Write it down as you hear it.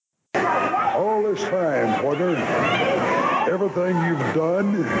all this time, partner, everything you've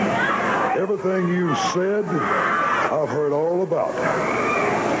done, everything you've said, I've heard all about.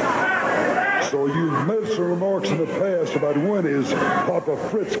 So you've made some remarks in the past about when is Papa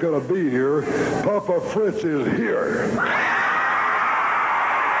Fritz going to be here. Papa Fritz is here.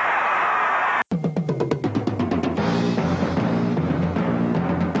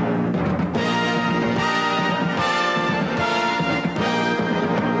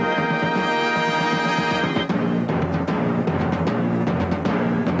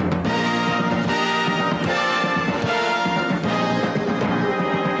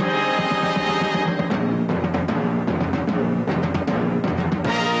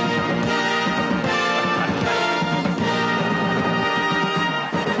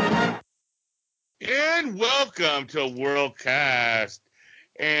 Welcome to Worldcast,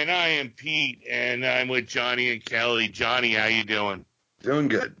 and I am Pete, and I'm with Johnny and Kelly. Johnny, how you doing? Doing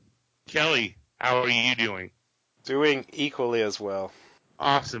good. Kelly, how are you doing? Doing equally as well.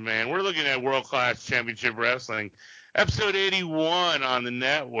 Awesome, man. We're looking at World Class Championship Wrestling, episode 81 on the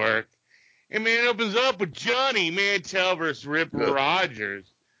network. And, man, it opens up with Johnny Mantell versus Rip Rogers.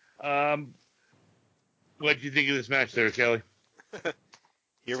 What do you think of this match there, Kelly?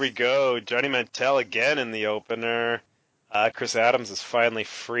 Here we go. Johnny Mantell again in the opener. Chris Adams is finally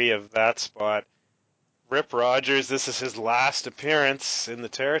free of that spot. Rip Rogers, this is his last appearance in the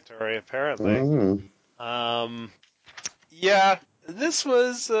territory, apparently. Mm-hmm. Yeah, this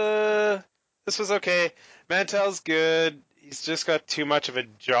was okay. Mantell's good. He's just got too much of a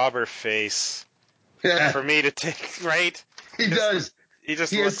jobber face for me to take, right? He does. He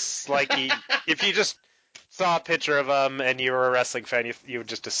just looks like he... If you just saw a picture of him and you were a wrestling fan, you would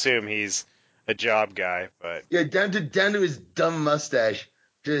just assume he's a job guy. But yeah, down to his dumb mustache.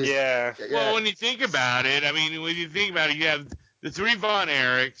 Yeah. Well, when you think about it, you have the three Von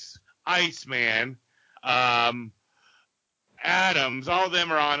Erichs, Iceman, Adams. All of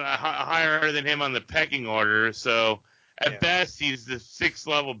them are on higher than him on the pecking order. So at best, he's the sixth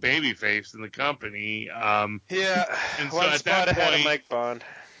level babyface in the company. And so one at spot that ahead point, of Mike Bond.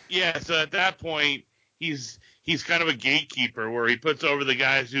 Yeah, so at that point, he's kind of a gatekeeper where he puts over the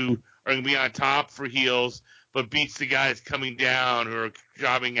guys who are going to be on top for heels, but beats the guys coming down who are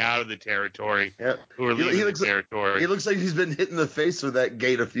jobbing out of the territory, who are leaving the territory. He looks like he's been hit in the face with that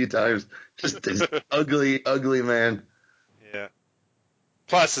gate a few times. Just this ugly, ugly man. Yeah.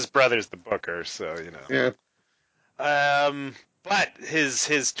 Plus, his brother's the booker, so, you know. Yeah. But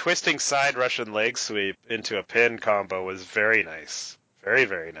his twisting side Russian leg sweep into a pin combo was very nice. Very,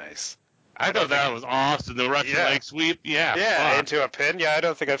 very nice. I thought that was awesome. The Russian leg sweep, yeah, into a pin. Yeah, I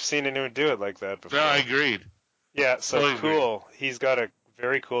don't think I've seen anyone do it like that before. No, I agreed. Yeah, so totally cool. Agreed. He's got a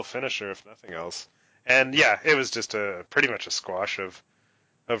very cool finisher, if nothing else. And yeah, it was just pretty much a squash of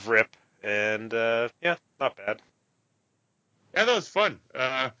Rip, and not bad. Yeah, that was fun.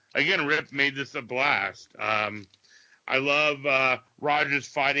 Again, Rip made this a blast. I love Rogers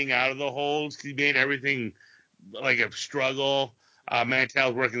fighting out of the holds. He made everything like a struggle.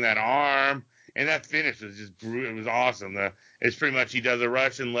 Mantell's working that arm, and that finish was just brutal. It was awesome. It's pretty much he does a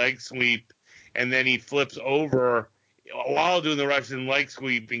Russian leg sweep, and then he flips over while doing the Russian leg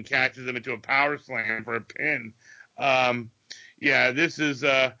sweep and catches him into a power slam for a pin. This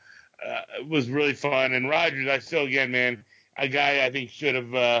was really fun. And Rogers, I still, again, man, a guy I think should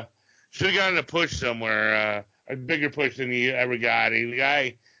have gotten a push somewhere, a bigger push than he ever got. The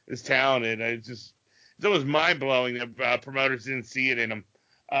guy is talented. It's almost mind-blowing that promoters didn't see it in him.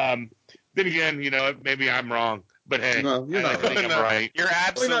 Then again, maybe I'm wrong. But hey, no, you're not I'm right. You're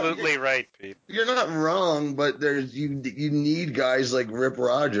absolutely right, Pete. You're not wrong, but you need guys like Rip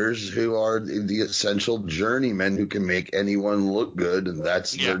Rogers who are the essential journeymen who can make anyone look good, and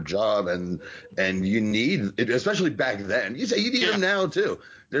that's their job. And you need it, especially back then. You say you need them now too.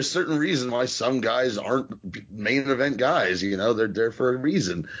 There's certain reason why some guys aren't main event guys. They're there for a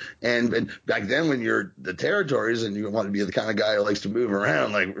reason. And back then, when you're the territories and you want to be the kind of guy who likes to move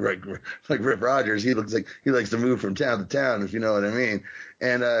around, like Rip Rogers, he likes to move from town to town, if you know what I mean.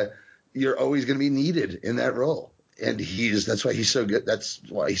 And you're always going to be needed in that role. And that's why he's so good. That's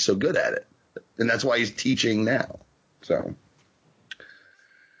why he's so good at it. And that's why he's teaching now. So.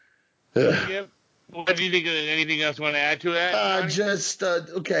 Yeah. What do you think of anything else you want to add to that?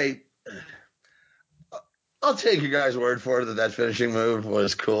 Okay. I'll take your guys' word for it that finishing move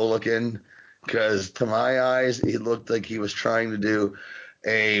was cool looking, because to my eyes, it looked like he was trying to do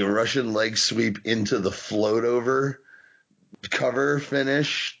a Russian leg sweep into the float over cover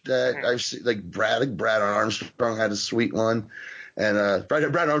finish that I've seen. Like Brad Armstrong had a sweet one. And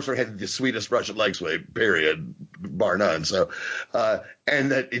Brad Armstrong had the sweetest Russian leg sweep, period, bar none. So, and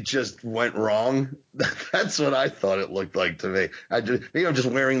and that it just went wrong. That's what I thought it looked like to me. Maybe I'm just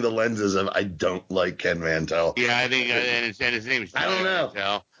wearing the lenses of I don't like Ken Mantell. Yeah, I think, and his name is I don't know.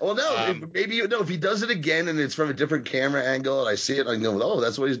 Mantell. Well, no, maybe if he does it again and it's from a different camera angle and I see it, and I go, oh,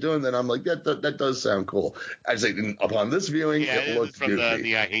 that's what he's doing. Then I'm like, that does sound cool. I say, upon this viewing, it looked from goofy.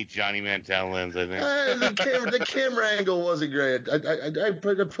 the I Hate Johnny Mantell lens, I think. The camera angle wasn't great. I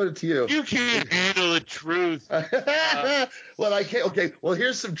put it to you. You can't handle the truth. Well, I can't. Okay. Well,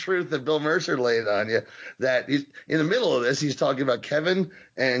 here's some truth that Bill Mercer laid on you. That he's, in the middle of this, he's talking about Kevin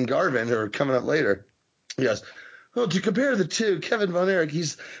and Garvin, who are coming up later. Yes. Well, to compare the two, Kevin Von Erich,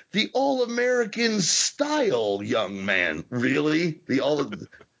 he's the all-American style young man. Really?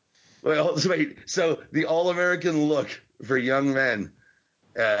 Well, wait. So the all-American look for young men,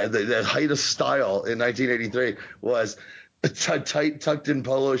 the height of style in 1983 was a tight tucked-in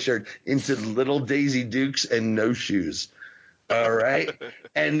polo shirt into little Daisy Dukes and no shoes. All right.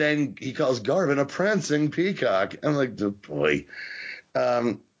 And then he calls Garvin a prancing peacock. I'm like, oh, boy.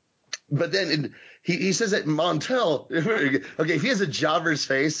 But then he says that Mantell, okay, if he has a jobber's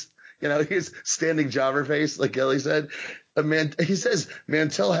face, he's standing jobber face, like Kelly said, he says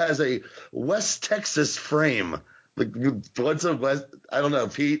Mantell has a West Texas frame. Like, I don't know,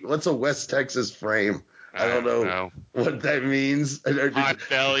 Pete, what's a West Texas frame? I don't know what that means.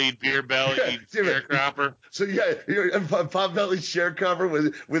 Pot-bellied, beer-bellied sharecropper. So, yeah, a pot-bellied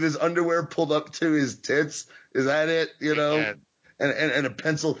sharecropper with his underwear pulled up to his tits. Is that it, Yeah. And a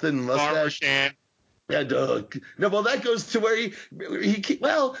pencil-thin mustache? Yeah, no, well, that goes to where he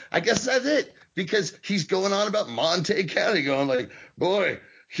well, I guess that's it. Because he's going on about Monte County, going like, boy,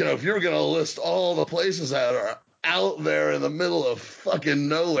 if you're going to list all the places that are out there in the middle of fucking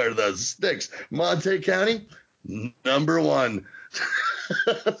nowhere, the sticks, Monte County, number one.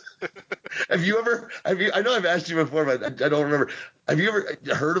 I know I've asked you before, but I don't remember. Have you ever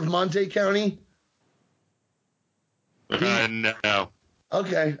heard of Monte County? No.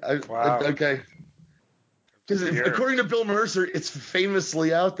 Okay. Wow. Okay. Because according to Bill Mercer, it's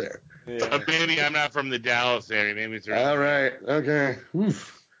famously out there. Yeah. Maybe I'm not from the Dallas area. Maybe it's all right. Okay.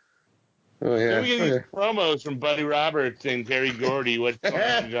 Oof. Oh, yeah. Let me get these promos from Buddy Roberts and Terry Gordy. What's going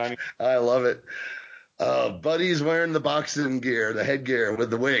on, Johnny? I love it. Buddy's wearing the boxing gear, the headgear with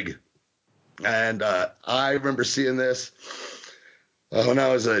the wig. And I remember seeing this when I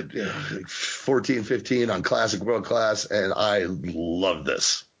was 14, 15 on Classic World Class, and I loved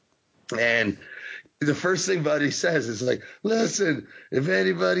this. And the first thing Buddy says is like, listen, if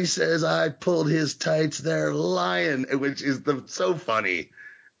anybody says I pulled his tights, they're lying, which is so funny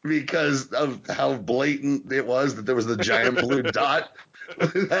because of how blatant it was that there was the giant blue dot.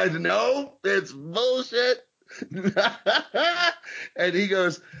 No, it's bullshit. And he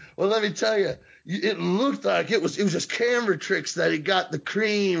goes, well, let me tell you, it looked like it was just camera tricks that he got the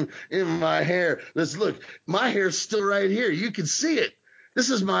cream in my hair. Look, my hair's still right here. You can see it. This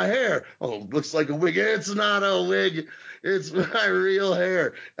is my hair. Oh, looks like a wig. It's not a wig. It's my real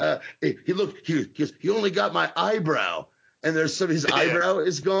hair. He only got my eyebrow, and his eyebrow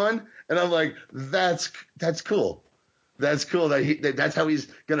is gone. And I'm like, that's cool. That's cool. That's how he's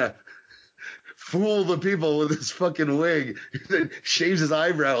gonna fool the people with his fucking wig. Shaves his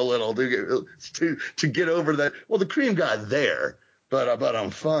eyebrow a little to get over that. Well, the cream got there, but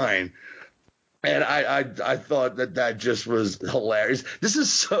I'm fine. And I thought that just was hilarious. This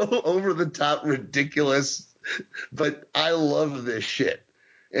is so over the top ridiculous, but I love this shit.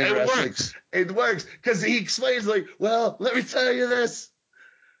 It works. It works because he explains like, well, let me tell you this.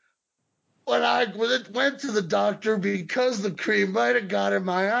 When I went to the doctor because the cream might have got in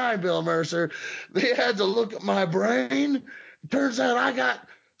my eye, Bill Mercer, they had to look at my brain. Turns out I got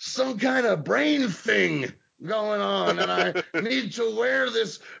some kind of brain thing going on, and I need to wear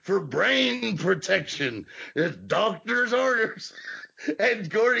this for brain protection. It's doctor's orders. And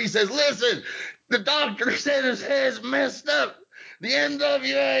Gordy says, listen, the doctor said his head's messed up. The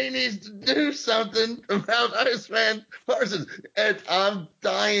NWA needs to do something about Iceman Parsons. And I'm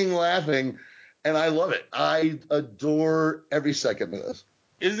dying laughing, and I love it. I adore every second of this.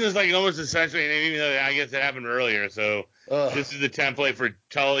 Isn't this like almost essentially, and even though I guess it happened earlier, so this is the template for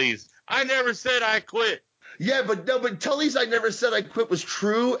Tully's I never said I quit. Yeah, but Tully's I never said I quit was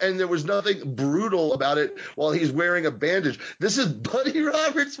true, and there was nothing brutal about it while he's wearing a bandage. This is Buddy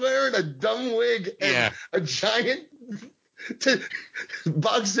Roberts wearing a dumb wig and a giant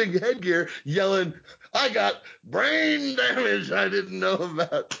boxing headgear yelling, I got brain damage I didn't know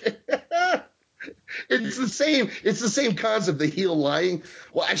about. It's the same concept, the heel lying.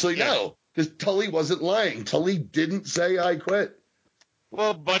 Well, actually, no, because Tully wasn't lying. Tully didn't say I quit.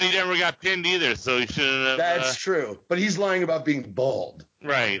 Well, Buddy never got pinned either, so he shouldn't have. That's true. But he's lying about being bald.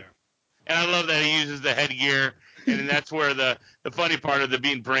 Right. And I love that he uses the headgear, and then that's where the funny part of the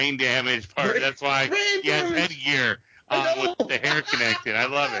being brain damaged part. That's why he has headgear with the hair connected. I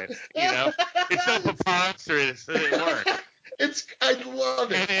love it. It's so preposterous that it works. I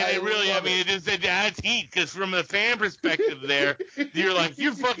love it. And it really, it adds heat because from a fan perspective, there, you're like,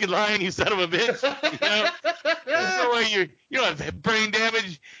 you're fucking lying, you son of a bitch. There's no way you don't have brain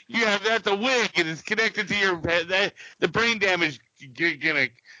damage. You have that's a wig, and it's connected to your the brain damage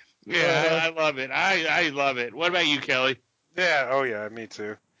gimmick. Yeah, I love it. I love it. What about you, Kelly? Yeah, oh yeah, me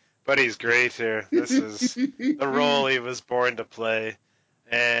too. Buddy's great here. This is the role he was born to play,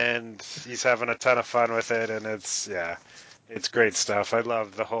 and he's having a ton of fun with it, and it's great stuff. I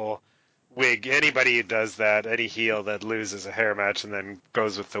love the whole wig. Anybody who does that, any heel that loses a hair match and then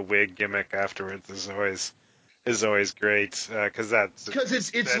goes with the wig gimmick afterwards is always great because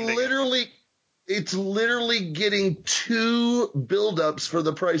it's literally getting 2 build-ups for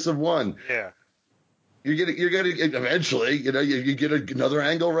the price of 1. Yeah. You're getting eventually, you get another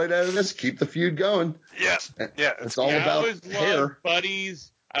angle right out of this. Keep the feud going. Yeah. It's all about I always hair.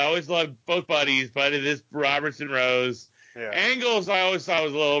 Buddies. I always loved both buddies, this Robertson Rose. Yeah. Angles I always thought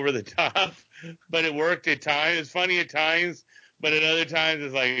was a little over the top, but it worked at times. It's funny at times, but at other times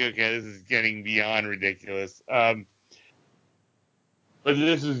it's like, okay, this is getting beyond ridiculous. But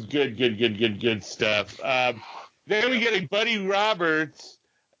this is good stuff. Then we get a Buddy Roberts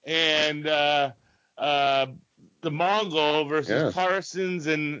and the Mongol versus Parsons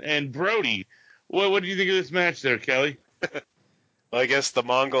and Brody. What do you think of this match there, Kelly? Well, I guess the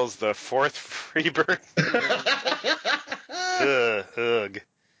Mongol's the 4th Freebird. Ugh.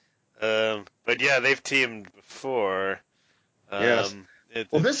 But yeah, they've teamed before. Yes.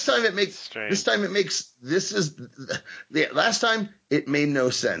 This time it makes last time it made no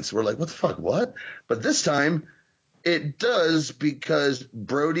sense. We're like, what the fuck, what? But this time it does because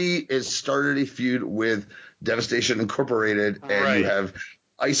Brody has started a feud with Devastation Incorporated, and you have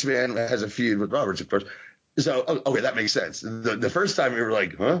Iceman has a feud with Roberts, of course. So, okay, that makes sense. The first time we were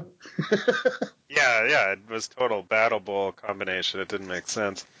like, huh? Yeah, it was total Battle Bowl combination. It didn't make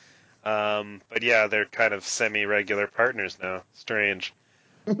sense. But yeah, they're kind of semi-regular partners now. Strange.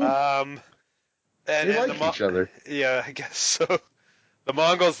 They like each other. Yeah, I guess so. The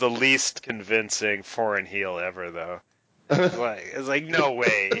Mongol's the least convincing foreign heel ever, though. It's like no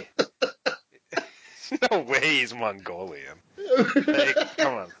way. No way he's Mongolian.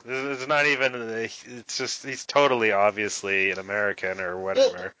 Come on. It's not even. It's just he's totally obviously an American or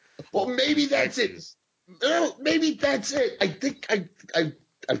whatever. Well, maybe that's it. No, maybe that's it. I think I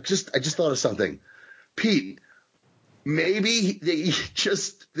just thought of something, Pete. Maybe they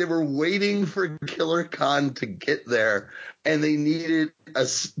were waiting for Killer Khan to get there, and they needed a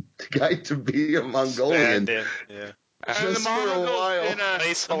guy to be a Mongolian. Yeah. And the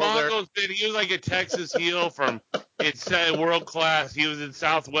Mongol's he was like a Texas heel from World Class. He was in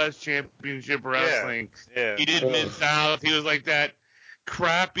Southwest Championship Wrestling. Yeah. He did Mid-South. He was like that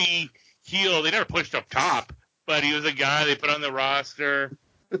crappy heel. They never pushed up top, but he was a guy they put on the roster,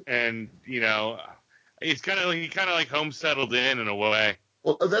 and he kind of like home settled in a way.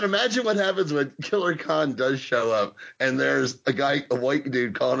 Well, then imagine what happens when Killer Khan does show up, and there's a white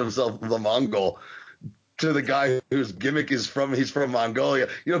dude calling himself the Mongol to the guy whose gimmick is he's from Mongolia.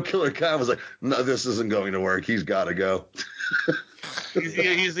 Killer Khan was like, no, this isn't going to work. He's got to go.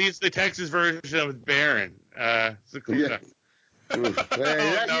 he's the Texas version of Baron. It's a cool guy.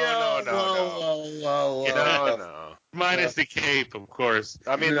 No. Minus the cape, of course.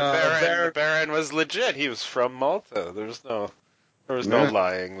 I mean, the Baron was legit. He was from Malta. There was no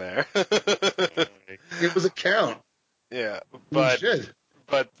lying there. It was a count. Yeah, but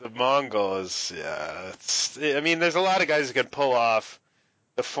the Mongol is there's a lot of guys who can pull off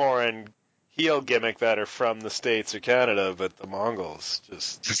the foreign heel gimmick that are from the States or Canada, but the Mongols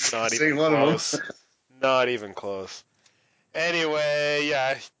just not even close. Not even close. Anyway,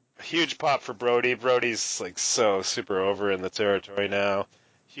 yeah, huge pop for Brody. Brody's like so super over in the territory now.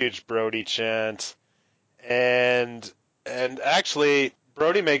 Huge Brody chant. And actually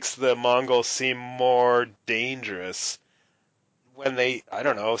Brody makes the Mongols seem more dangerous when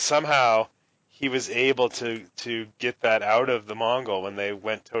somehow he was able to get that out of the Mongol when they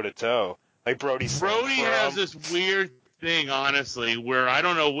went toe to toe. Like Brody has this weird thing, honestly, where I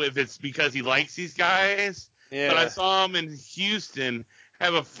don't know if it's because he likes these guys. Yeah. But I saw him in Houston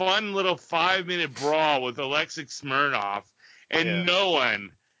have a fun little 5-minute brawl with Alexei Smirnoff, and no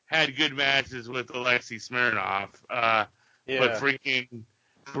one had good matches with Alexei Smirnoff. But freaking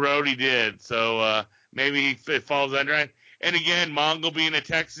Brody did. So maybe it falls under it. And again, Mongol being a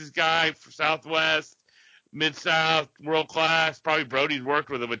Texas guy for Southwest, Mid-South, world class. Probably Brody's worked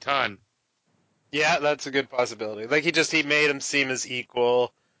with him a ton. Yeah, that's a good possibility. Like he made him seem as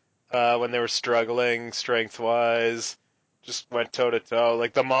equal when they were struggling strength-wise. Just went toe-to-toe.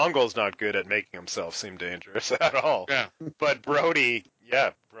 Like the Mongol's not good at making himself seem dangerous at all. Yeah. But Brody,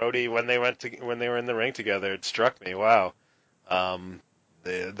 when they were in the ring together, it struck me. Wow,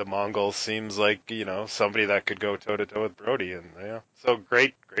 the Mongol seems like somebody that could go toe to toe with Brody, and so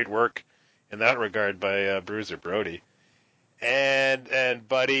great work in that regard by Bruiser Brody, and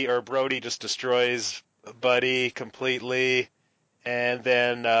Brody just destroys Buddy completely, and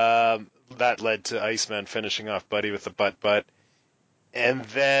then that led to Iceman finishing off Buddy with the butt, and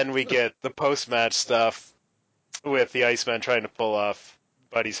then we get the post match stuff with the Iceman trying to pull off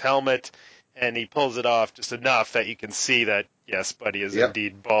Buddy's helmet, and he pulls it off just enough that you can see that, yes, Buddy is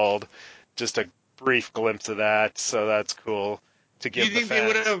indeed bald. Just a brief glimpse of that, so that's cool to give the fans. They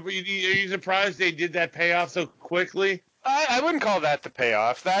would have? Are you surprised they did that payoff so quickly? I wouldn't call that the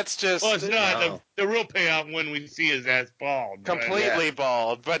payoff. That's just... Well, it's not. No. The real payoff when we see his ass bald. Completely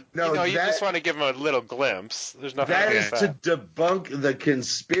bald. But, you just want to give him a little glimpse. There's nothing that is to debunk the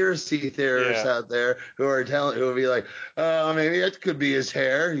conspiracy theorists out there who will be like, oh, maybe it could be his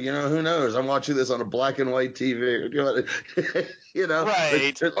hair. Who knows? I'm watching this on a black and white TV.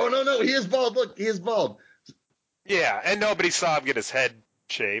 Right. Oh, no, he is bald. Look, he is bald. Yeah, and nobody saw him get his head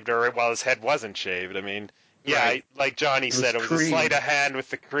shaved, or while his head wasn't shaved. I mean... Yeah, like Johnny said, it was a sleight of hand with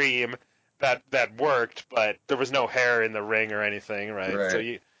the cream that worked, but there was no hair in the ring or anything,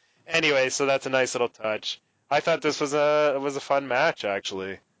 right? So that's a nice little touch. I thought this was a fun match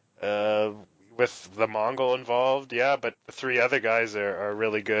actually, with the Mongol involved. Yeah, but the three other guys are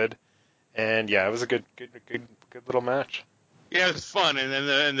really good, and yeah, it was a good little match. Yeah, it was fun, and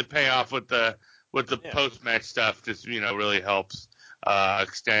then the payoff with the post match stuff just really helps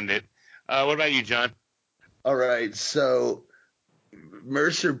extend it. What about you, John? All right, so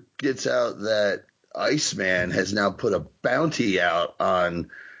Mercer gets out that Iceman has now put a bounty out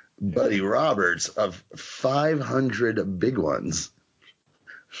on Buddy Roberts of 500 big ones.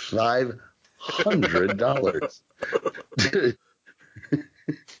 $500.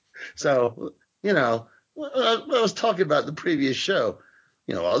 So, I was talking about the previous show.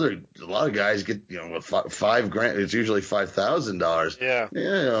 A lot of guys get, $5,000. It's usually $5,000.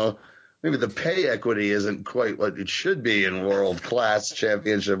 Yeah. Maybe the pay equity isn't quite what it should be in world-class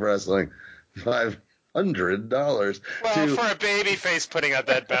championship wrestling. $500. Well, for a babyface putting out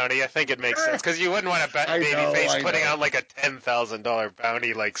that bounty, I think it makes sense, because you wouldn't want a babyface putting out like a $10,000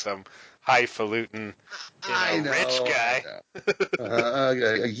 bounty like some highfalutin, rich guy.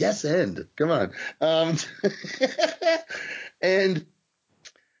 Yes, and come on.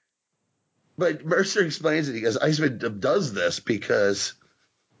 But Mercer explains it. He goes, Iceman does this because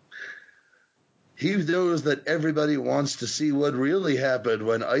he knows that everybody wants to see what really happened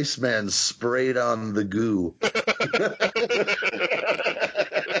when Iceman sprayed on the goo.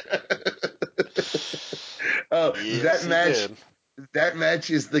 That match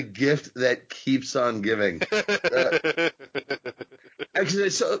is the gift that keeps on giving.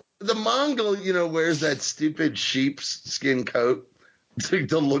 Actually, so the Mongol, wears that stupid sheepskin coat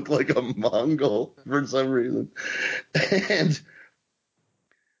to look like a Mongol for some reason. And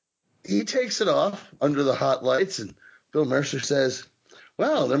he takes it off under the hot lights, and Bill Mercer says,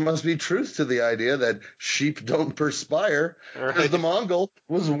 well, there must be truth to the idea that sheep don't perspire, because the Mongol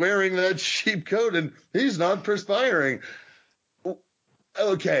was wearing that sheep coat, and he's not perspiring.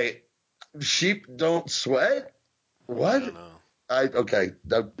 Okay, sheep don't sweat? What? I don't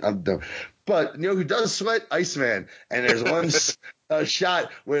know. I'm done. But who does sweat? Iceman. And there's one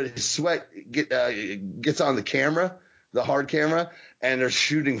shot where his sweat gets on the camera, the hard camera, and they're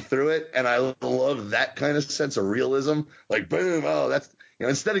shooting through it. And I love that kind of sense of realism. Like, boom, oh, that's,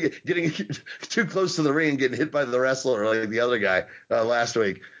 instead of getting too close to the ring and getting hit by the wrestler like the other guy last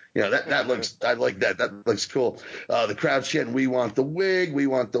week. That looks, I like that. That looks cool. The crowd chanting, we want the wig, we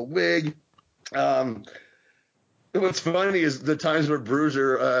want the wig. What's funny is the times where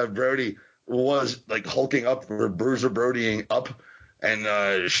Bruiser Brody was like hulking up, or Bruiser Brodying up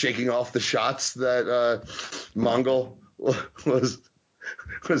and shaking off the shots that Mongol was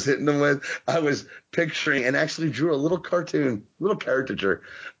hitting them with. I was picturing, and actually drew a little caricature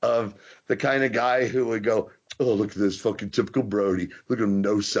of the kind of guy who would go, oh, look at this fucking typical Brody. Look at him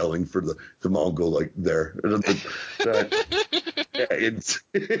no-selling for the Mongol, like there. It's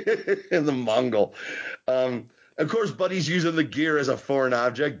in the Mongol. Of course, Buddy's using the gear as a foreign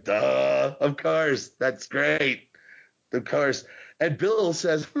object. Duh. Of course. That's great. Of course. And Bill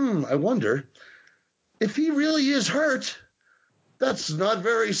says, I wonder if he really is hurt. that's not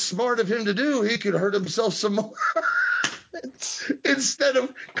very smart of him to do. He could hurt himself some more. Instead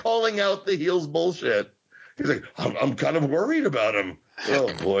of calling out the heel's bullshit, he's like, I'm kind of worried about him.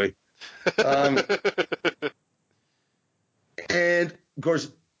 Oh, boy. And, of course,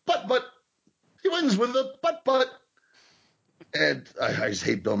 but, he wins with a but. And I just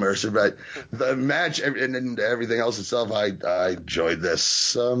hate Bill Mercer, but the match and everything else itself, I enjoyed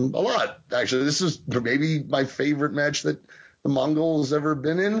this a lot. Actually, this is maybe my favorite match that the Mongol has ever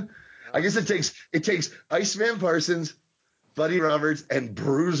been in. I guess it takes Iceman Parsons, Buddy Roberts, and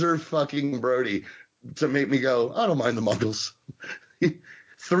Bruiser fucking Brody to make me go, I don't mind the Mongols. It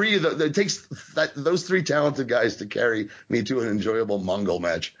takes those three talented guys to carry me to an enjoyable Mongol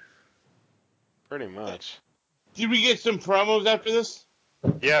match. Pretty much. Did we get some promos after this?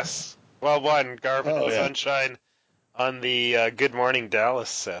 Yes. Well, one, Garvin and Sunshine on the Good Morning Dallas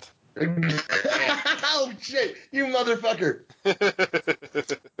set. Oh, shit, you motherfucker.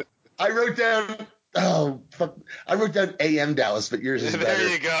 I wrote down AM Dallas, but yours is better. There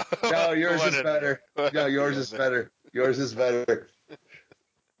you go. No, yours is better. No, yours is better. Yours is better.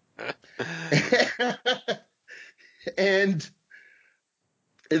 And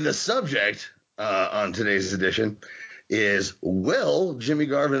the subject on today's edition is, will Jimmy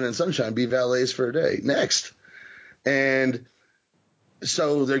Garvin and Sunshine be valets for a day? Next. And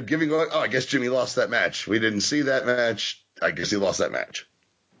so they're giving away, I guess Jimmy lost that match. We didn't see that match. I guess he lost that match.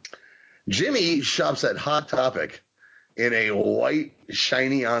 Jimmy shops at Hot Topic in a white,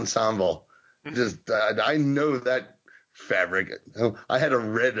 shiny ensemble. I know that fabric. I had a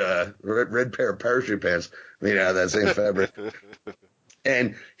red pair of parachute pants made out of that same fabric.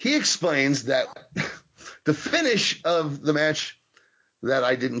 And he explains that the finish of the match that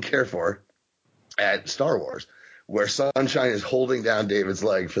I didn't care for at Star Wars, where Sunshine is holding down David's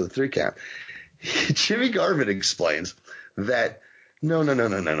leg for the 3 count, Jimmy Garvin explains that no.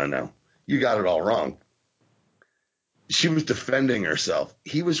 You got it all wrong. She was defending herself.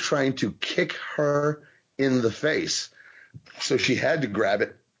 He was trying to kick her in the face. So she had to grab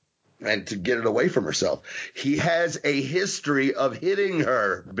it and to get it away from herself. He has a history of hitting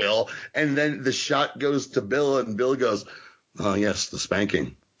her, Bill. And then the shot goes to Bill, and Bill goes, oh, yes, the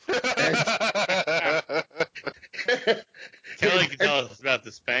spanking. Kelly can tell us about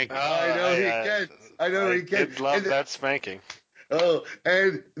the spanking. I know he can. I did love that spanking. Oh,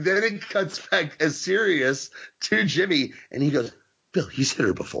 and then it cuts back as serious to Jimmy, and he goes, Bill, he's hit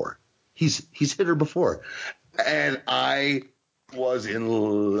her before. He's hit her before. And I was in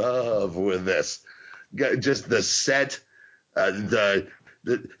love with this. Just the set, the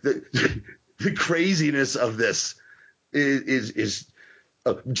craziness of this is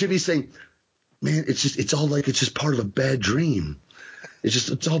Jimmy saying, man, it's all like it's just part of a bad dream.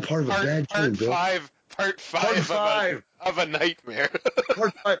 It's all part of a bad dream, Bill. Part five of a nightmare.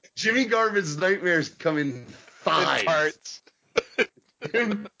 Part 5. Jimmy Garvin's nightmares come in 5 In parts.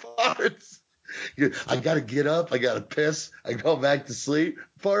 In parts. I got to get up. I got to piss. I go back to sleep.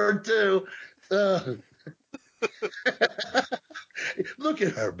 Part 2. Look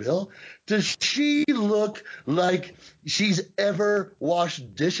at her, Bill. Does she look like she's ever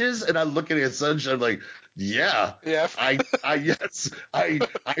washed dishes? And I'm looking at Sunshine like, yeah. Yes.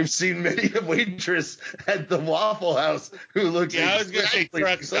 I've seen many a waitress at the Waffle House who looks. Yeah, I was gonna say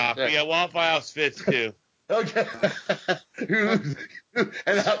truck stop. Yeah, Waffle House fits too. Okay.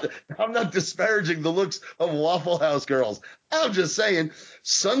 And I'm not disparaging the looks of Waffle House girls. I'm just saying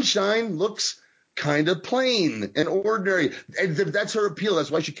Sunshine looks kind of plain and ordinary, and that's her appeal.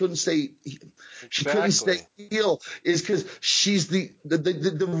 That's why she couldn't stay. She couldn't stay heel, is because she's the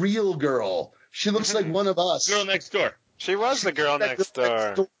real girl. She looks like one of us. Girl next door. She was the girl next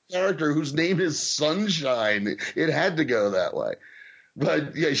door. Character whose name is Sunshine. It had to go that way.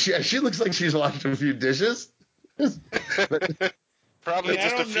 But yeah, she looks like she's washed a few dishes. Probably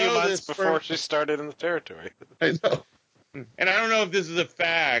just a few months before she started in the territory. I know. And I don't know if this is a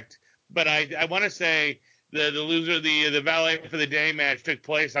fact, but I want to say the loser, the valet for the day match took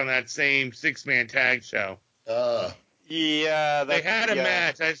place on that same 6-man tag show. Yeah. They had a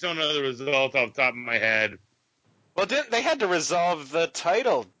match. I just don't know the result off the top of my head. Well, they had to resolve the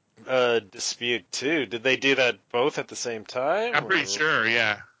title dispute, too. Did they do that both at the same time? I'm pretty sure,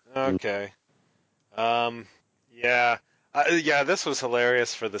 yeah. Okay. Yeah. This was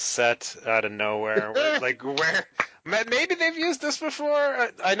hilarious for the set out of nowhere. Maybe they've used this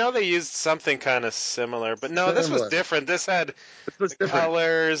before. I know they used something kind of similar, but no, this was different. This had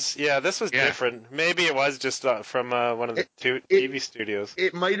colors. Yeah, this was different. Maybe it was just from one of the TV studios.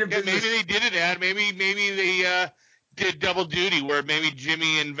 It might have been. Maybe they did it, Ad. Maybe they did double duty, where maybe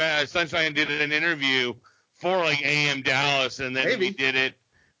Jimmy and Sunshine did an interview for like AM Dallas, and then Maybe. he did it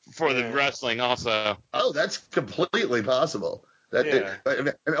for the wrestling also. Oh, that's completely possible.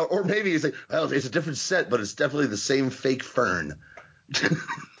 Or maybe he's like, well, it's a different set, but it's definitely the same fake fern.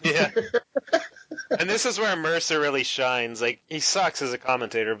 Yeah. And this is where Mercer really shines. Like, he sucks as a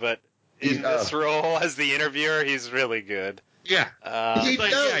commentator, but in this role as the interviewer, he's really good. Yeah. He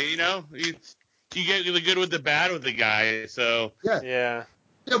like, does. yeah, you know, you get the good with the bad with the guy. So Yeah.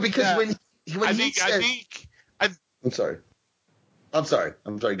 No, because when he said, I'm sorry. Go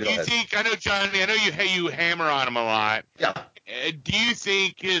ahead. I know, Johnny, I know you hammer on him a lot. Yeah. Do you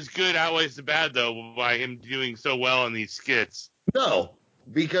think his good outweighs the bad, though, by him doing so well in these skits? No,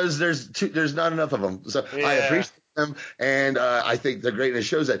 because there's not enough of them. So I appreciate them, and I think their greatness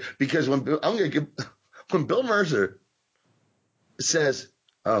shows that. Because when Bill Mercer says,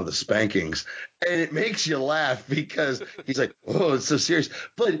 "Oh, the spankings," and it makes you laugh because he's like, "Oh, it's so serious,"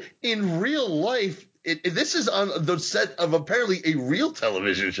 but in real life. This is on the set of apparently a real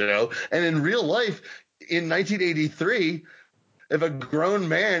television show, and in real life, in 1983, if a grown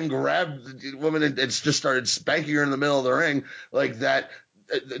man grabbed a woman and just started spanking her in the middle of the ring like that,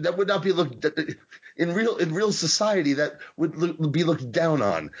 that would not be looked in real society. That would be looked down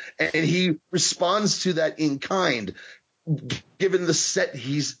on, and he responds to that in kind, given the set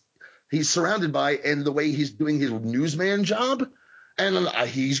he's surrounded by and the way he's doing his newsman job, and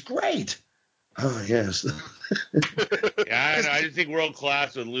he's great. Oh, yes. Yeah, I just think World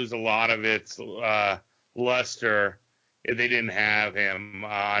Class would lose a lot of its luster if they didn't have him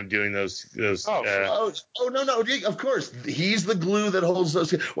on doing those. No, of course, he's the glue that holds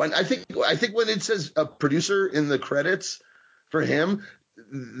those. When I think when it says a producer in the credits for him,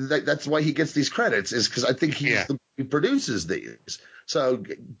 that's why he gets these credits, is because I think he produces these. So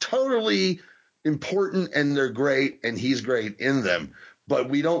totally important, and they're great, and he's great in them. But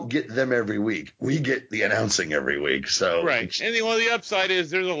we don't get them every week. We get the announcing every week. So right. And the upside is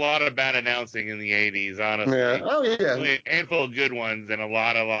there's a lot of bad announcing in the 80s, honestly. Yeah. Oh, yeah. A handful of good ones and a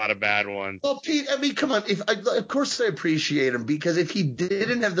lot of bad ones. Well, Pete, I mean, come on. Of course I appreciate him, because if he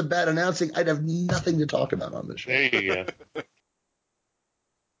didn't have the bad announcing, I'd have nothing to talk about on this show. There you go.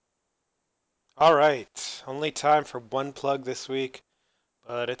 All right. Only time for one plug this week,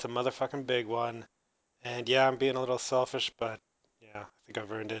 but it's a motherfucking big one. And yeah, I'm being a little selfish, but yeah, I think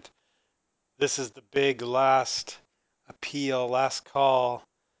I've earned it. This is the big last appeal, last call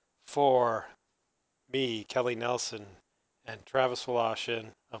for me, Kelly Nelson, and Travis Woloshyn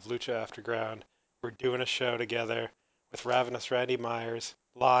of Lucha Afterground. We're doing a show together with Ravenous Randy Myers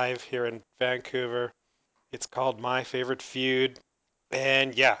live here in Vancouver. It's called My Favorite Feud.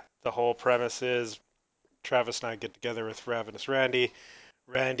 And yeah, the whole premise is Travis and I get together with Ravenous Randy.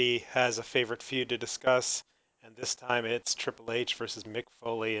 Randy has a favorite feud to discuss, and this time it's Triple H versus Mick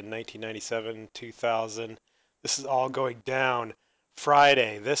Foley in 1997-2000. This is all going down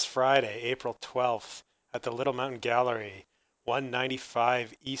this Friday, April 12th, at the Little Mountain Gallery,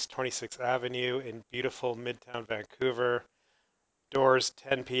 195 East 26th Avenue in beautiful Midtown Vancouver. Doors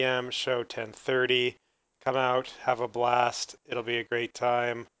 10 p.m., show 10:30. Come out, have a blast. It'll be a great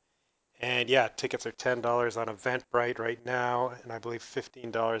time. And yeah, tickets are $10 on Eventbrite right now, and I believe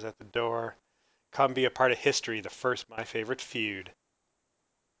 $15 at the door. Come be a part of history, the first My Favorite Feud.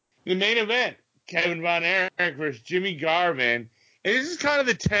 The main event, Kevin Von Erich versus Jimmy Garvin. And this is kind of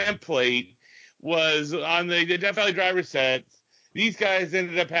the template, was on the Death Valley Driver sets. These guys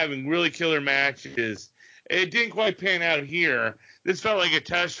ended up having really killer matches. It didn't quite pan out here. This felt like a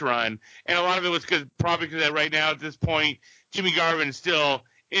test run, and a lot of it was probably because right now at this point, Jimmy Garvin is still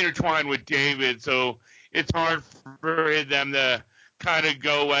intertwined with David, so it's hard for them to kind of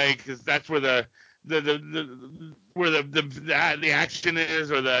go away, because that's where the action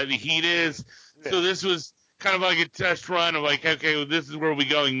is, or the heat is. Yeah. So this was kind of like a test run of like, okay, well, this is where we're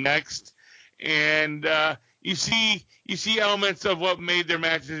going next, and you see elements of what made their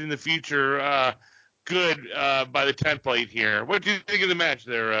matches in the future good by the template here. What do you think of the match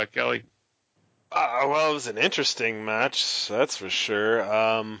there, Kelly? Well, it was an interesting match, that's for sure.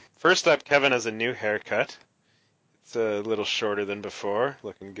 First up, Kevin has a new haircut. It's a little shorter than before,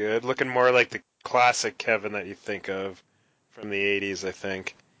 looking good. Looking more like the classic Kevin that you think of from the 80s, I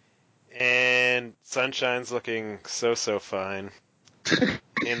think. And Sunshine's looking so fine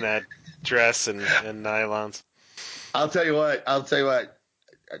in that dress and nylons. I'll tell you what.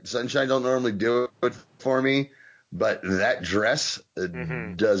 Sunshine don't normally do it for me, but that dress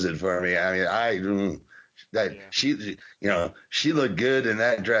does it for me. I mean, she looked good in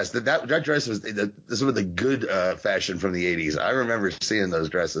that dress. That dress was some of the good fashion from the 80s. I remember seeing those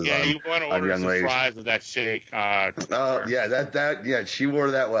dresses. Yeah, you want to order some fries with that shake. Yeah, she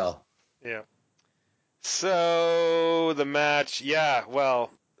wore that well. Yeah. So the match, yeah,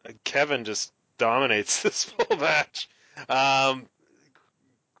 well, Kevin just dominates this full match. Um,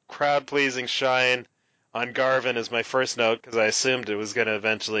 Crowd pleasing shine on Garvin is my first note because I assumed it was going to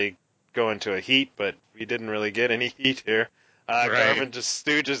eventually go into a heat, but we didn't really get any heat here. Right. Garvin just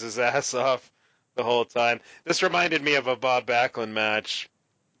stooges his ass off the whole time. This reminded me of a Bob Backlund match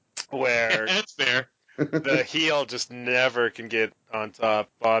where That's fair. the heel just never can get on top.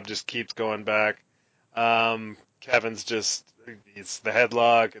 Bob just keeps going back. Kevin's just, it's the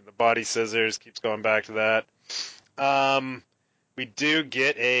headlock and the body scissors, keeps going back to that. We do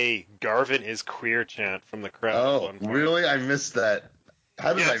get a Garvin is queer chant from the crowd at Oh, one point. really? I missed that.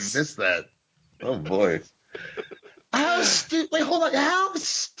 How did I miss that? Oh, boy. How stupid. Wait, hold on. How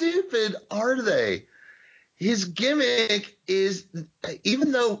stupid are they? His gimmick is,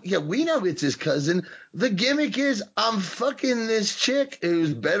 even though, yeah, we know it's his cousin, the gimmick is, I'm fucking this chick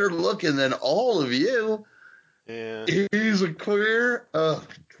who's better looking than all of you. Yeah. He's a queer. Oh,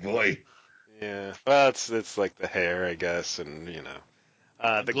 boy. Yeah. Well, it's like the hair, I guess, and, you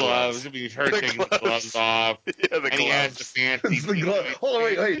know. The gloves. I mean, her taking the gloves off. Yeah, the and he has the fancy. It's the glove. Hold on,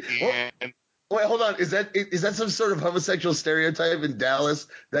 wait. Wait, hold on. Is that some sort of homosexual stereotype in Dallas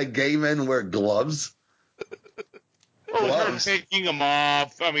that gay men wear gloves? Well, her taking them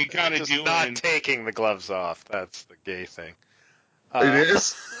off. I mean, kind of just doing. not taking the gloves off. That's the gay thing. It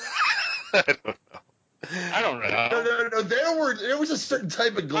is? I don't know. I don't know. No. There was a certain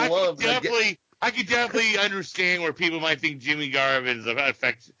type of glove. I could definitely understand where people might think Jimmy Garvin's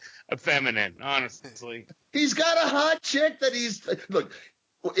effeminate. Honestly, he's got a hot chick that he's look.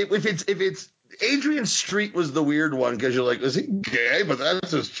 If it's Adrian Street was the weird one because you're like, is he gay? But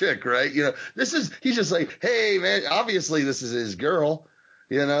that's his chick, right? You know, he's just like, hey man, obviously this is his girl.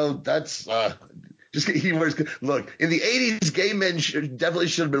 You know, that's he wears. Look, in the '80s, gay men definitely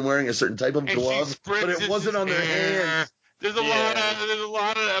should have been wearing a certain type of glove, but it wasn't on their hands. There's a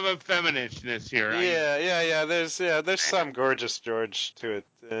lot of effeminateness here. Yeah. There's some gorgeous George to it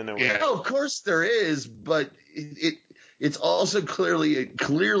in a way. Yeah. Oh, of course there is, but it's also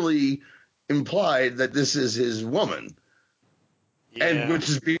clearly implied that this is his woman, and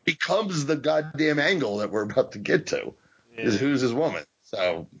which becomes the goddamn angle that we're about to get to is who's his woman.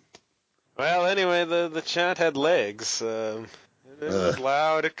 So, well, anyway, the chant had legs. It was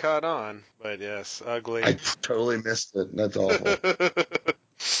loud. It caught on, but yes, ugly. I totally missed it. That's awful.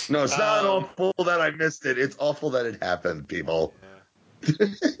 No, it's not awful that I missed it. It's awful that it happened, people. Yeah.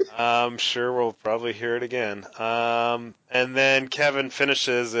 I'm sure we'll probably hear it again. And then Kevin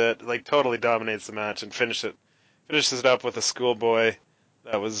finishes it, like totally dominates the match and finishes it up with a schoolboy.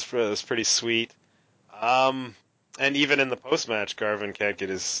 That was pretty sweet. And even in the post match, Garvin can't get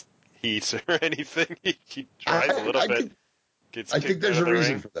his heat or anything. He tries a little bit. I think there's a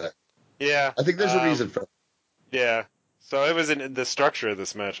reason for that. Yeah, I think there's a reason for that. Yeah, so it was the structure of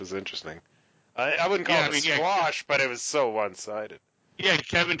this match was interesting. I wouldn't call it a squash, but it was so one-sided. Yeah,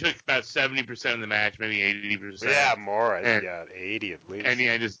 Kevin took about 70% of the match, maybe 80%. Yeah, more. 80 at least.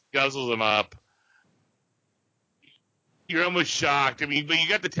 And just guzzles them up. You're almost shocked. I mean, but you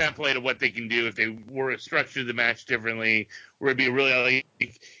got the template of what they can do if they were structured the match differently, where it'd be really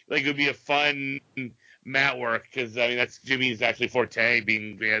like it would be a fun mat work because I mean that's Jimmy's actually forte,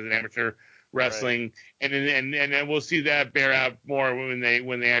 being as an amateur wrestling, right. and then we'll see that bear out more when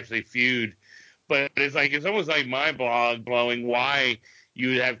they actually feud. But it's almost like mind blowing why you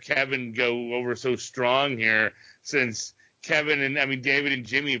would have Kevin go over so strong here, since Kevin and David and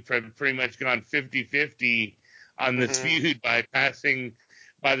Jimmy have pretty much gone 50-50 on this feud by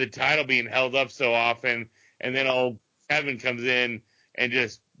the title being held up so often, and then old Kevin comes in and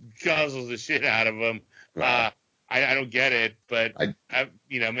just guzzles the shit out of him. Right. I don't get it, but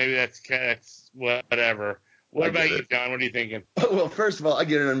maybe that's whatever. What about you, John? What are you thinking? Well, first of all, I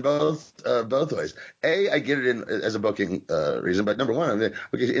get it in both ways. I get it in as a booking reason, but number one, in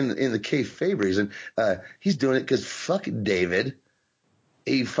the kayfabe reason, he's doing it because fuck David.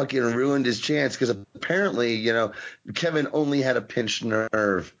 He fucking ruined his chance because apparently, Kevin only had a pinched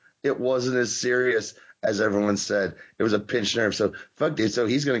nerve. It wasn't as serious as everyone said. It was a pinched nerve. So fuck it. So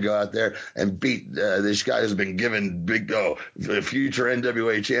he's going to go out there and beat this guy who's been given future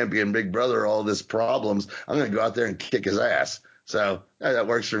NWA champion, Big Brother, all this problems. I'm going to go out there and kick his ass. So that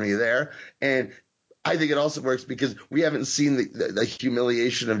works for me there. And I think it also works because we haven't seen the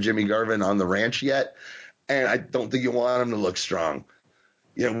humiliation of Jimmy Garvin on the ranch yet. And I don't think you want him to look strong.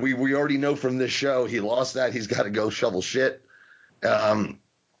 We already know from this show he lost that. He's got to go shovel shit.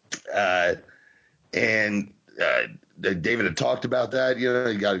 And David had talked about that.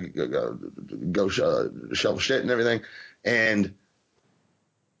 You got to go shovel shit and everything. And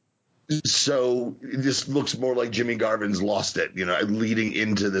So this looks more like Jimmy Garvin's lost it, leading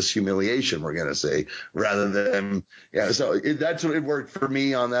into this humiliation we're going to see, rather than So that's what it worked for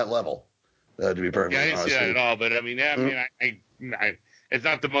me on that level. To be perfectly honest. I didn't see that at all, but I mean, I it's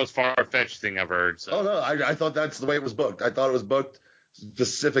not the most far-fetched thing I've heard. So. Oh no, I thought that's the way it was booked. I thought it was booked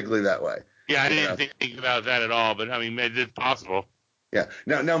specifically that way. Yeah, I didn't think about that at all, but I mean, it's possible. Yeah.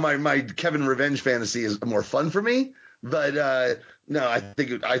 Now my Kevin revenge fantasy is more fun for me, but no, I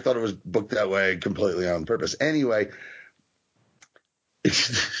thought it was booked that way completely on purpose. Anyway,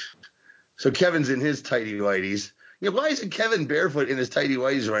 so Kevin's in his tighty whities. Why isn't Kevin barefoot in his tighty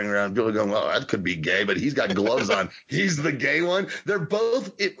whities running around? People are going, well, that could be gay, but he's got gloves on. He's the gay one. They're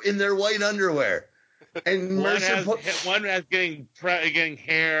both in their white underwear. And one has getting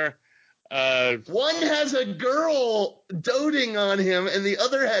hair. One has a girl doting on him, and the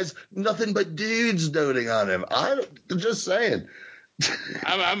other has nothing but dudes doting on him. I'm just saying.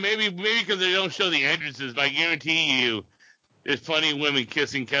 Maybe because they don't show the entrances, but I guarantee you, there's plenty of women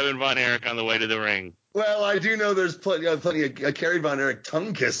kissing Kevin Von Erich on the way to the ring. Well, I do know there's plenty of Kerry Von Erich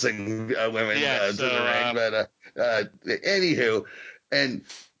tongue kissing women to the ring, but anywho, and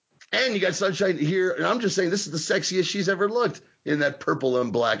you got Sunshine here, and I'm just saying this is the sexiest she's ever looked in that purple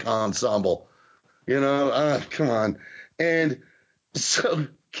and black ensemble. Come on. And so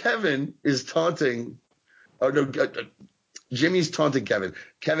Kevin is taunting, Jimmy's taunting Kevin.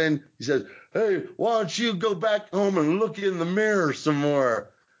 Kevin, he says, hey, why don't you go back home and look in the mirror some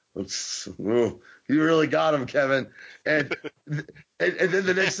more? You really got him, Kevin. And then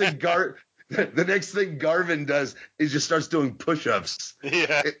the next thing Garvin does is just starts doing push-ups.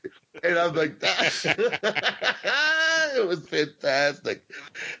 Yeah. And I'm like, it was fantastic.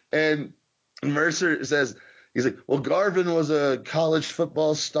 And Mercer says, he's like, well, Garvin was a college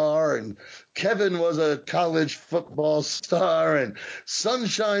football star, and Kevin was a college football star, and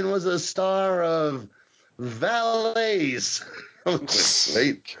Sunshine was a star of valets.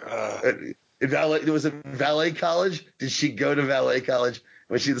 Wait, was it valet college? Did she go to valet college?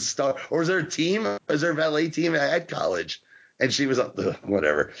 Was she the star? Or was there a team? Was there a valet team at college? And she was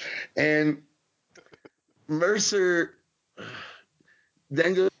whatever. And Mercer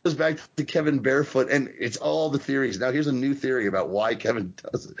then goes back to Kevin barefoot, and it's all the theories. Now, here's a new theory about why Kevin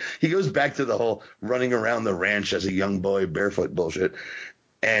does it. He goes back to the whole running around the ranch as a young boy barefoot bullshit,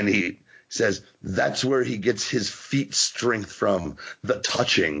 and he says that's where he gets his feet strength from, the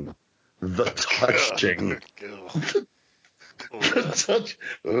touching. The touching. The touch.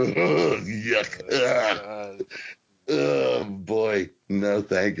 Oh, yuck. Oh, boy. No,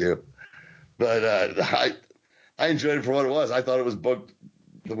 thank you. But I enjoyed it for what it was. I thought it was booked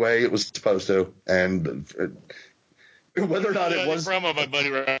the way it was supposed to. And whether or not it was. Promo by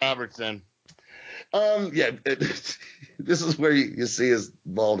Buddy Robertson. Yeah. This is where you see his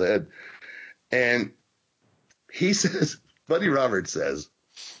bald head. And he says, Buddy Roberts says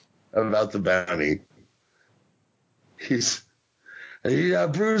about the bounty, Bruce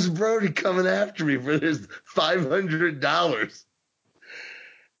Brody coming after me for his $500.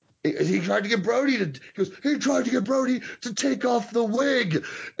 He tried to get Brody to take off the wig.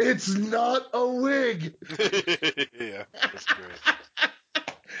 It's not a wig. Yeah, that's great.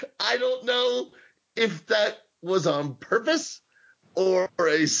 I don't know if that was on purpose or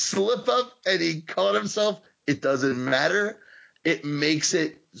a slip up and he caught himself. It doesn't matter. It makes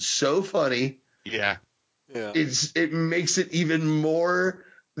it so funny. Yeah. It makes it even more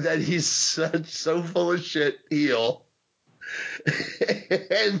that he's so full of shit heel.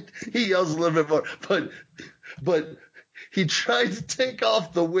 And he yells a little bit more, but he tried to take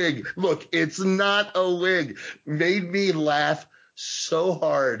off the wig. Look, it's not a wig. Made me laugh so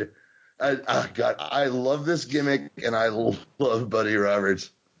hard. God, I love this gimmick, and I love Buddy Roberts.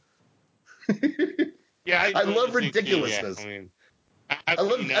 Yeah, I love ridiculousness. Too, yeah. I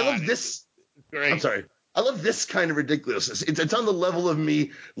love this. Great. I'm sorry. I love this kind of ridiculousness. It's on the level of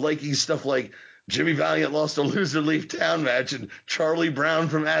me liking stuff like Jimmy Valiant lost a loser leave town match, and Charlie Brown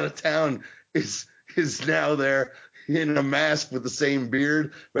from out of town is now there in a mask with the same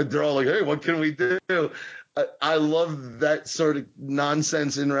beard, but they're all like, hey, what can we do? I love that sort of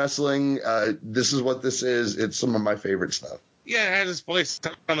nonsense in wrestling. This is what this is. It's some of my favorite stuff. Yeah, it has its place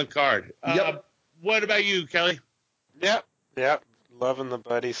on the card. Yep. What about you, Kelly? Yep. Loving the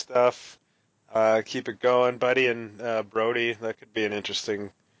Buddy stuff. Keep it going, Buddy and Brody. That could be an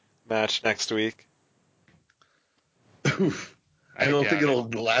interesting match next week. I don't think it'll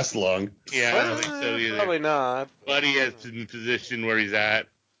last long. Yeah, I don't think so either. Probably not. Buddy is in the position where he's at.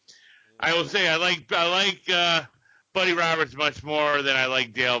 I will say I like Buddy Roberts much more than I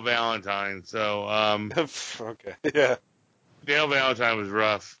like Dale Valentine. So Okay, yeah. Dale Valentine was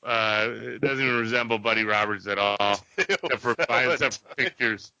rough. It doesn't even resemble Buddy Roberts at all, except for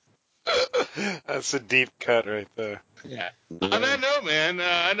pictures. That's a deep cut right there. Yeah. On that note, man,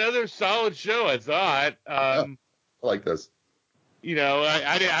 another solid show, I thought. I like this. You know,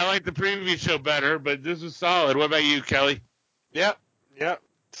 I like the previous show better, but this was solid. What about you, Kelly? Yep.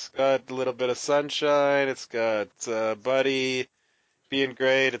 It's got a little bit of Sunshine. It's got Buddy being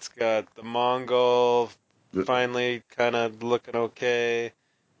great. It's got the Mongol finally kind of looking okay.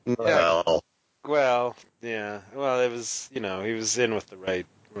 Well, yeah. Well, it was, he was in with the right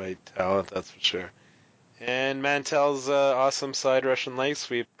talent, that's for sure. And Mantell's awesome side Russian leg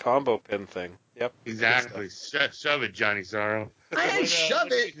sweep combo pin thing. Yep. Exactly. Shove it, Johnny Sorrow. I ain't shove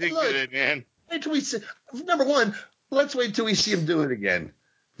what it. Do you think Look, of it, man? wait till we see. Number one, let's wait till we see him do it again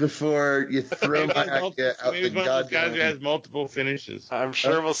before you throw my idea out maybe the one of those guys who goddamn. has multiple finishes. I'm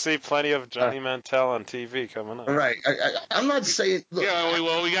sure we'll see plenty of Johnny Mantell on TV coming up. Right. I'm not saying. Look,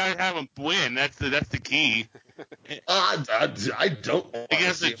 Yeah, we gotta have him win. That's the key. I don't.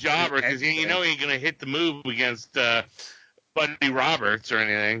 Against the jobber, because you know he ain't gonna hit the move against Buddy Roberts or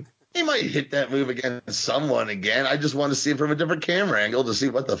anything. He might hit that move against someone again. I just want to see it from a different camera angle to see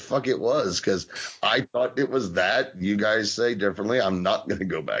what the fuck it was, because I thought it was that. You guys say differently. I'm not going to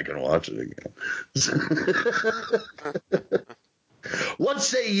go back and watch it again. What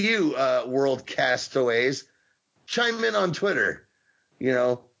say you, world castaways? Chime in on Twitter.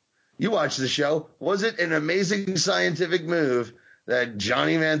 You watch the show. Was it an amazing scientific move that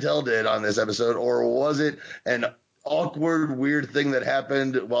Johnny Mantell did on this episode, or was it an awkward, weird thing that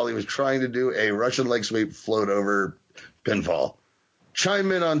happened while he was trying to do a Russian leg sweep float over pinfall?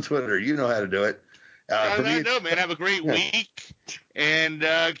 Chime in on Twitter. You know how to do it. Man, have a great week, and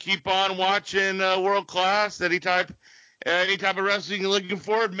keep on watching World Class. Any type of wrestling you're looking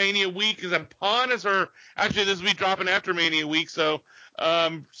forward. Mania week is upon us, or actually this will be dropping after Mania week, so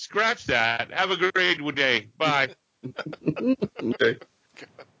scratch that. Have a great day. Bye. Okay.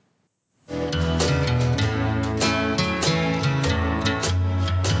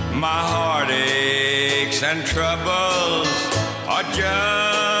 My heartaches and troubles are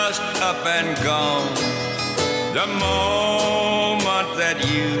just up and gone. The moment that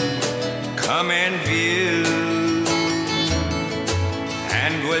you come in view,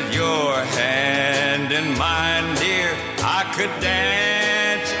 and with your hand in mine, dear, I could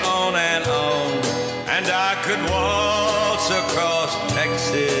dance on, and I could waltz across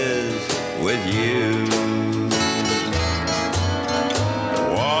Texas with you.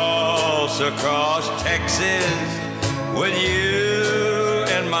 Across Texas with you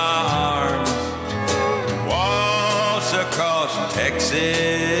in my arms. Waltz across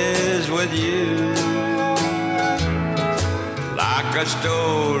Texas with you. Like a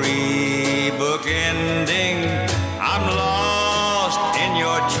storybook ending, I'm lost in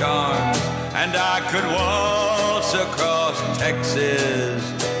your charms, and I could waltz across Texas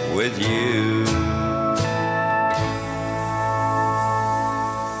with you.